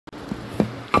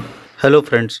Hello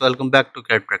friends, welcome back to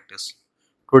CAD Practice.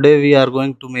 Today we are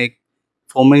going to make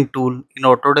forming tool in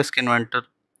Autodesk Inventor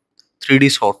 3D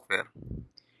software.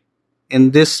 In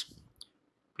this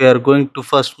we are going to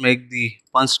first make the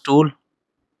punch tool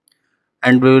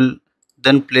and we will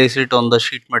then place it on the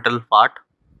sheet metal part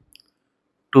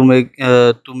to make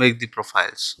the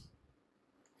profiles.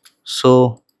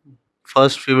 So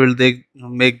first we will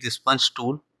make this punch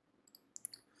tool.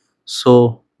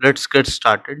 So let's get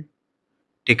started.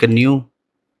 Take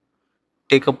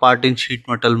a part in sheet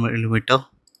metal millimeter.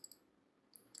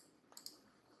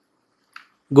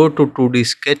 Go to 2D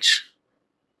sketch.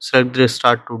 Select the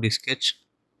start 2D sketch.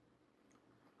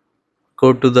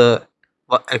 Go to the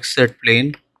XZ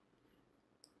plane.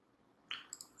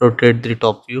 Rotate the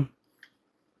top view.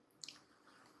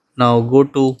 Now go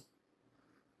to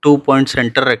 2-point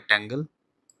center rectangle.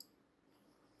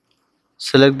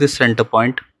 Select the center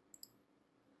point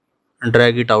and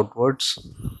drag it outwards.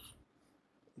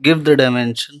 Give the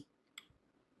dimension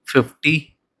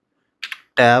 50,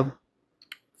 tab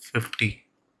 50.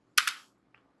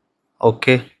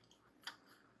 Okay.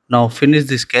 Now finish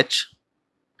the sketch.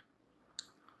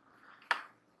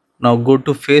 Now go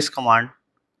to face command.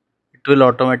 It will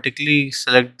automatically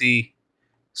select the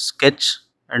sketch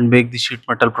and make the sheet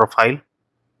metal profile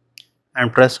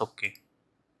and press OK.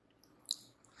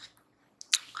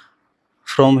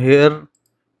 From here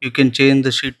you can change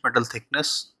the sheet metal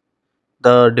thickness.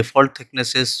 The default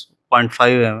thickness is 0.5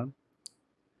 mm.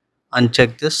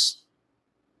 Uncheck this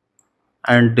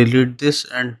and delete this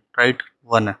and write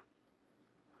 1 mm.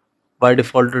 By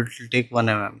default it will take 1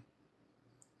 mm.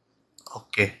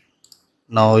 Okay.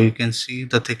 Now you can see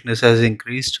the thickness has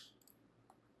increased.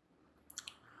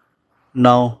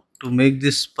 Now to make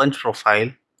this punch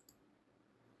profile,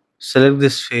 select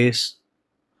this face,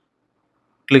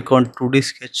 click on 2D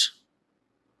sketch,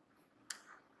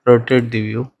 rotate the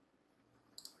view.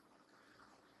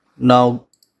 Now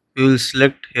we will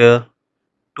select here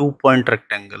 2-point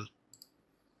rectangle.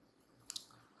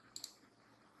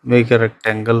 Make a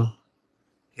rectangle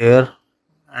here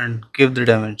and give the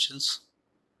dimensions.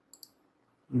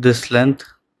 This length.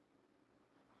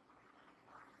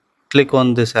 Click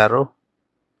on this arrow.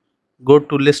 Go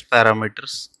to list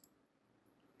parameters.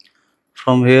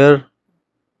 From here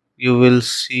you will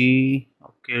see,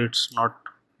 okay, it's not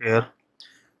here.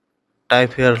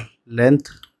 Type here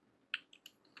length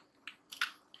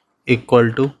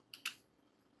equal to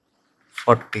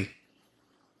 40.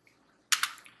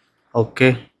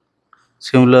 Okay.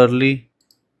 Similarly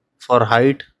for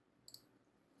height,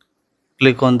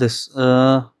 click on this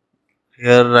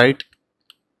here, write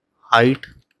height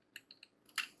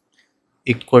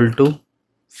equal to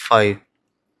 5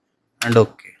 and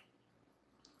OK.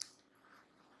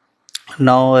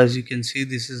 Now as you can see,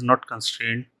 this is not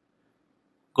constrained.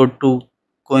 Go to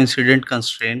coincident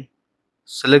constraint,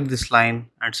 select this line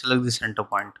and select the center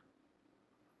point.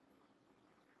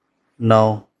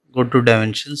 Now go to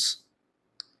dimensions.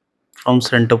 From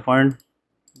center point,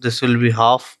 this will be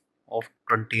half of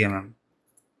 20 mm.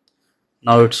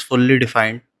 Now it's fully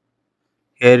defined.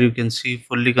 Here you can see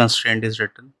fully constrained is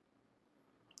written.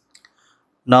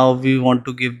 Now we want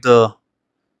to give the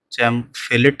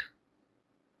fillet.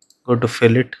 Go to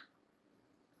fillet.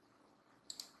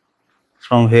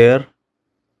 From here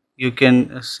you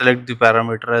can select the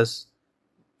parameter as,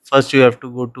 first you have to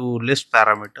go to list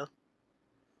parameter.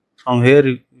 From here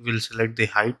you will select the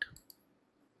height.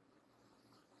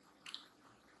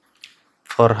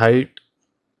 For height,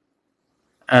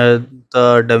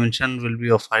 the dimension will be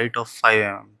of height of 5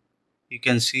 mm. You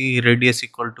can see radius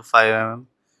equal to 5 mm.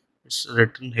 It's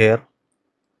written here.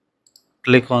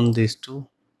 Click on these two.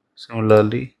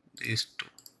 Similarly these two.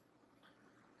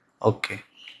 Okay.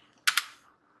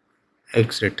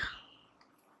 Exit.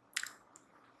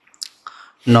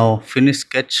 Now finish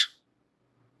sketch.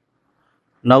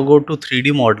 Now go to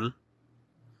 3D model.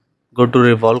 Go to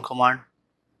revolve command.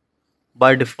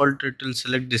 By default it will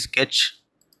select the sketch.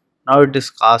 Now it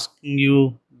is asking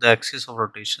you the axis of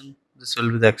rotation. This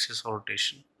will be the axis of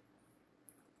rotation.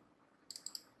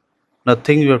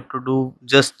 Nothing you have to do,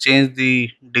 just change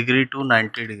the degree to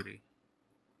 90 degree.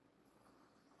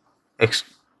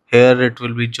 Here it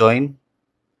will be join.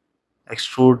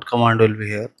 Extrude command will be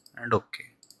here and OK.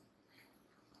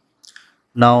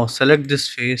 Now select this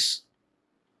face.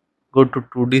 Go to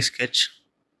 2D sketch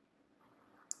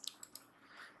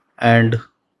and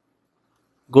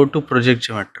go to project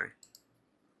geometry.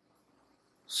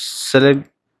 Select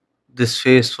this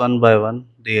face one by one,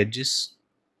 the edges,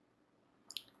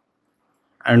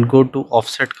 and go to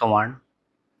offset command.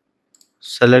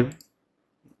 Select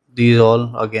these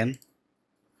all again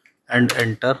and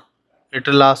enter. It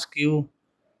will ask you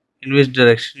in which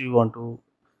direction you want to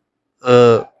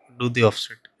uh, do the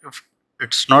offset. If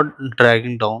it's not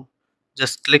dragging down,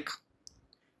 just click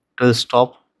till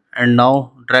stop, and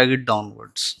now drag it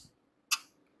downwards.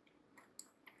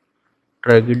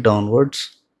 Drag it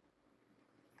downwards,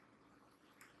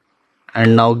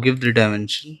 and now give the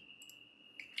dimension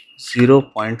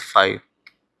 0.5.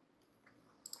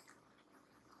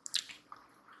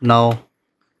 Now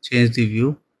change the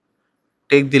view,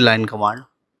 take the line command,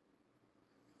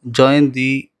 join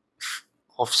the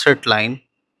offset line,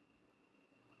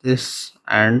 this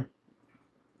and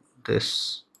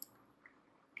this.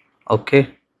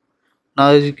 Okay, now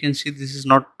as you can see, this is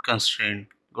not constrained.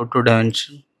 Go to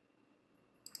dimension,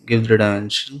 give the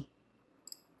dimension.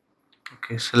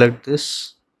 Okay, select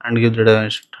this and give the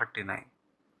dimension 39.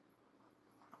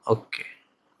 Okay,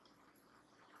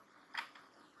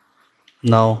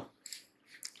 now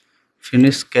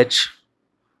finish sketch.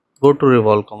 Go to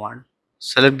revolve command,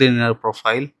 select the inner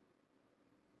profile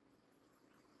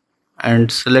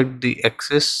and select the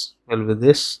axis will be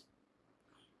this.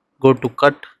 Go to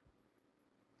cut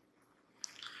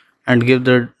and give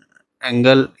the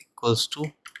angle equals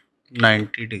to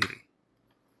 90 degree.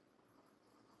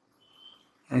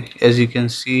 As you can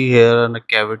see here, a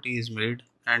cavity is made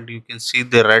and you can see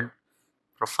the red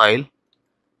profile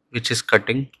which is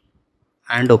cutting,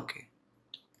 and okay.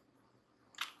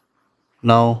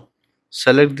 Now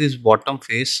select this bottom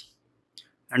face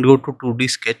and go to 2D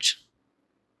sketch.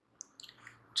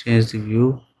 Change the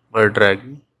view by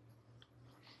dragging.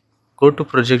 Go to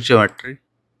project geometry.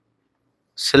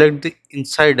 Select the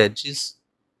inside edges,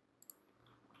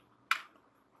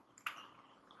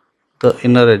 the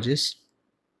inner edges,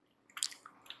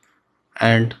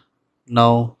 and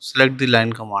now select the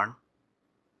line command,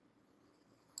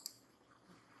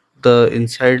 the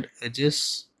inside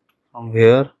edges from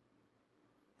here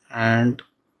and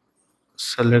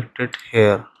select it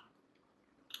here.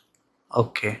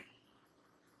 Okay.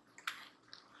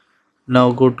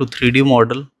 Now go to 3D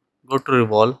model, go to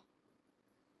revolve,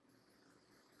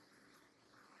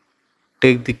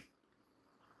 take the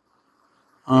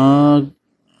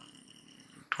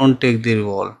don't take the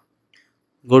revolve,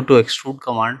 go to extrude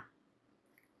command,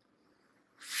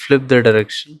 flip the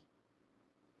direction.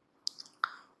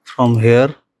 From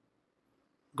here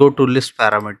go to list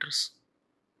parameters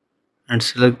and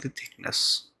select the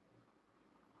thickness,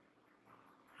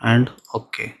 and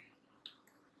okay.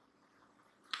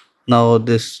 Now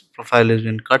this profile has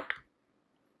been cut.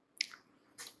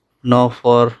 Now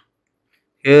for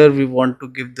here we want to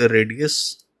give the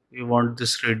radius, we want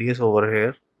this radius over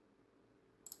here,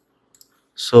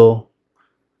 so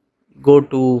go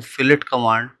to fillet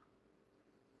command,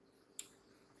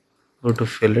 go to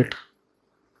fillet,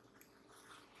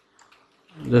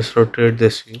 just rotate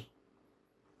this view.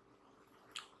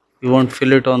 You want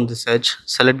fillet on this edge,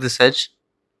 select this edge.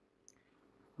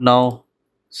 Now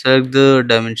select the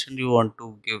dimension you want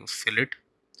to give fillet,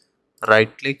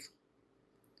 right click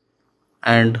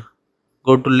and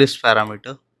go to list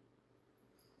parameter,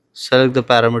 select the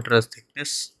parameter as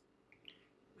thickness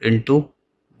into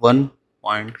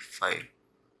 1.5.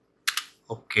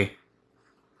 okay,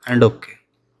 and okay.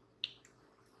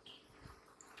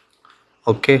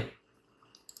 Okay,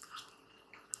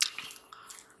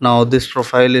 now this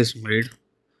profile is made.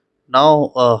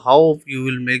 Now how you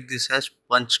will make this as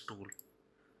punch tool?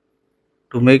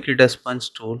 To make it as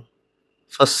punch tool,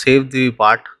 first save the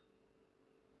part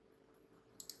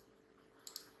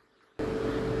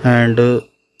and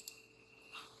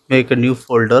make a new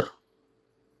folder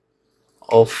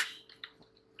of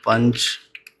punch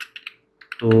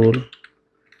tool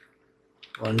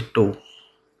 1 2,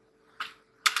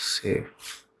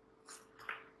 save,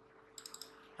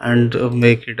 and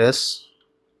make it as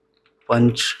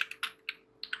punch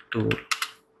tool.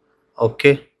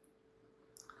 Okay,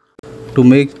 to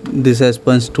make this as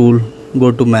punch tool,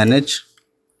 go to manage,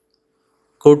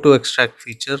 go to extract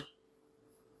feature,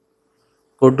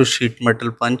 go to sheet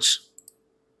metal punch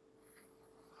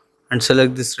and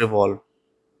select this revolve.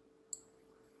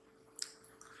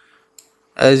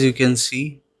 As you can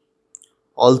see,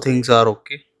 all things are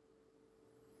okay,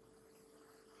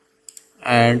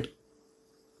 and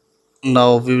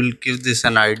now we will give this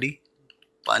an ID,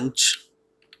 punch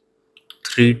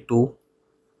 32.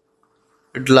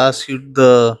 It will ask you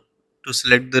to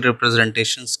select the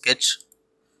representation sketch.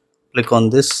 Click on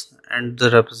this and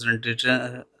the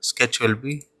representation sketch will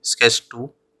be sketch 2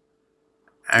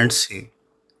 and save.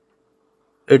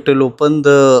 It will open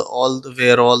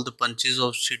where all the punches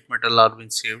of sheet metal are being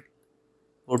saved.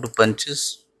 Go to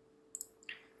punches,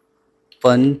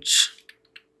 punch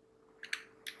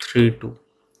 32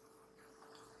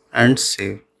 and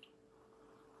save.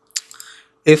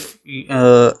 If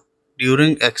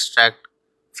during extract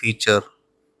feature,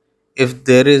 if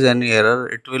there is any error,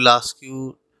 it will ask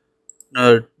you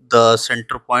the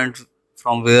center point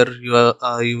from where you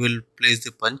will place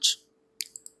the punch.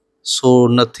 So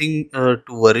nothing to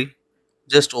worry.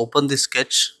 Just open the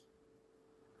sketch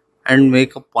and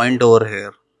make a point over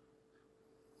here.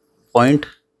 Point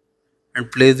and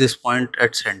place this point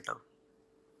at center.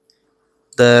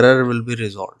 The error will be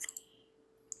resolved.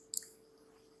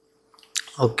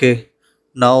 Okay,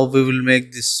 now we will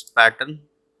make this pattern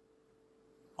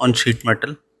on sheet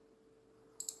metal.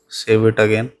 Save it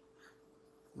again.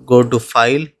 Go to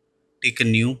file, take a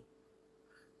new,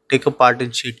 take a part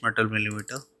in sheet metal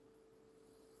millimeter.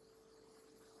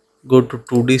 Go to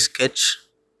 2D sketch,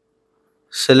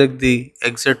 select the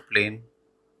exit plane,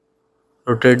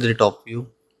 rotate the top view.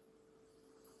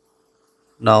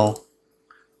 Now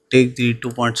take the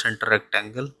 2-point center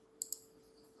rectangle,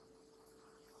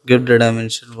 give the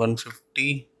dimension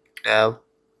 150, tab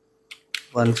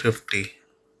 150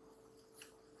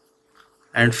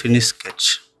 and finish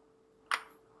sketch.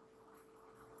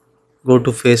 Go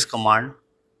to face command.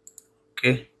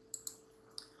 Okay.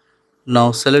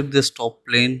 Now select this top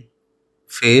plane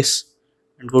face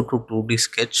and go to 2D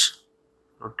sketch,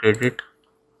 rotate it.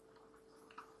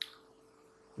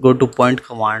 Go to point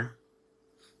command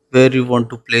where you want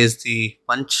to place the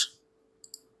punch.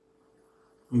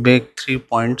 Make 3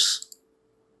 points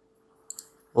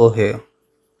over here,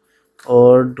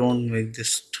 or don't make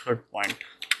this third point.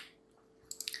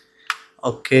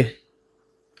 Okay,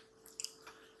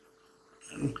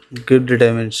 give the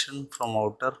dimension from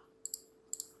outer,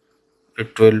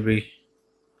 it will be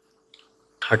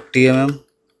 30 mm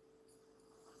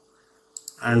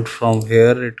and from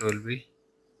here it will be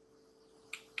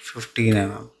 15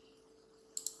 mm.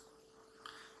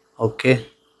 Okay,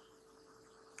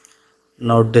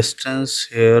 now distance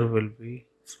here will be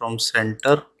from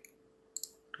center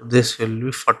to this will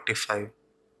be 45.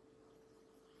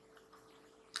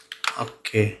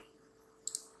 Okay,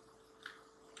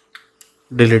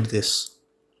 delete this.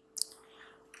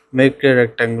 Make a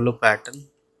rectangular pattern,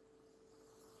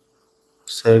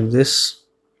 select this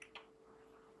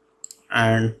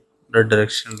and the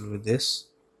direction will be this.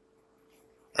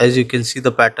 As you can see,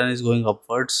 the pattern is going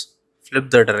upwards. Flip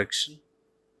the direction,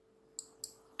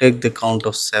 take the count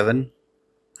of 7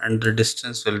 and the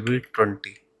distance will be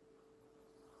 20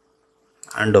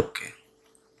 and okay.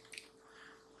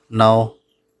 Now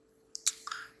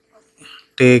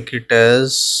take it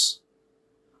as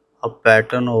a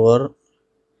pattern over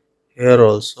here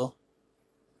also.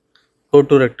 Go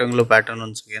to rectangular pattern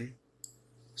once again,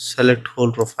 select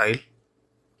whole profile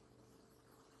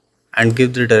and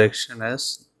give the direction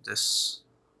as this.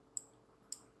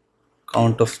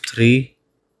 Count of 3,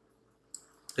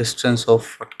 distance of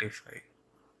 45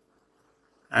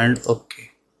 and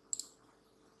okay.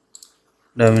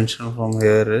 Dimension from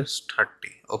here is 30.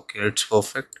 Okay, it's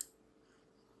perfect.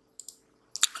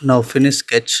 Now finish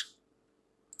sketch.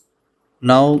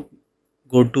 Now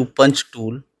go to punch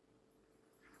tool.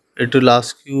 It will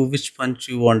ask you which punch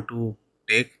you want to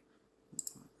take.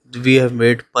 We have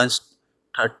made punch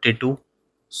 32,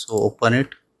 so open it.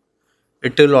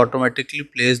 It will automatically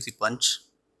place the punch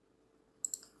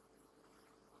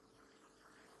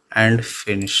and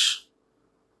finish.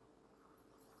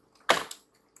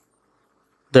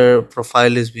 The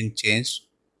profile is being changed.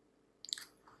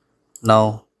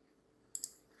 Now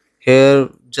here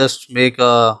just make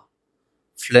a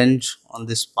flange on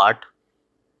this part.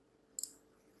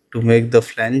 To make the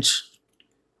flange,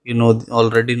 you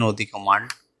already know the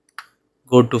command.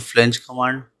 Go to flange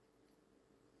command,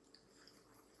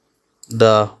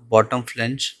 the bottom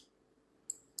flange,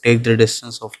 take the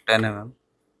distance of 10 mm.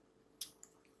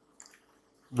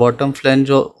 Bottom flange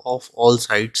of all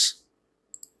sides,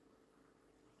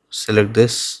 select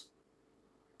this,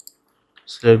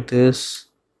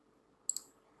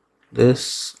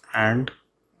 this and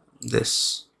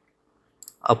this,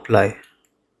 apply.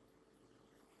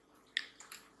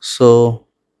 So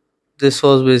this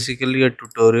was basically a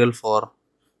tutorial for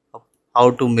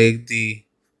how to make the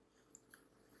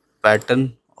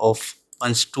pattern of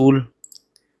punch tool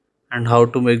and how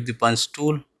to make the punch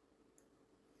tool.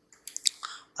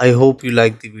 I hope you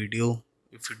like the video.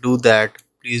 If you do that,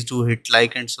 please do hit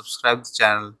like and subscribe the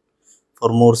channel for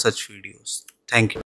more such videos. Thank you.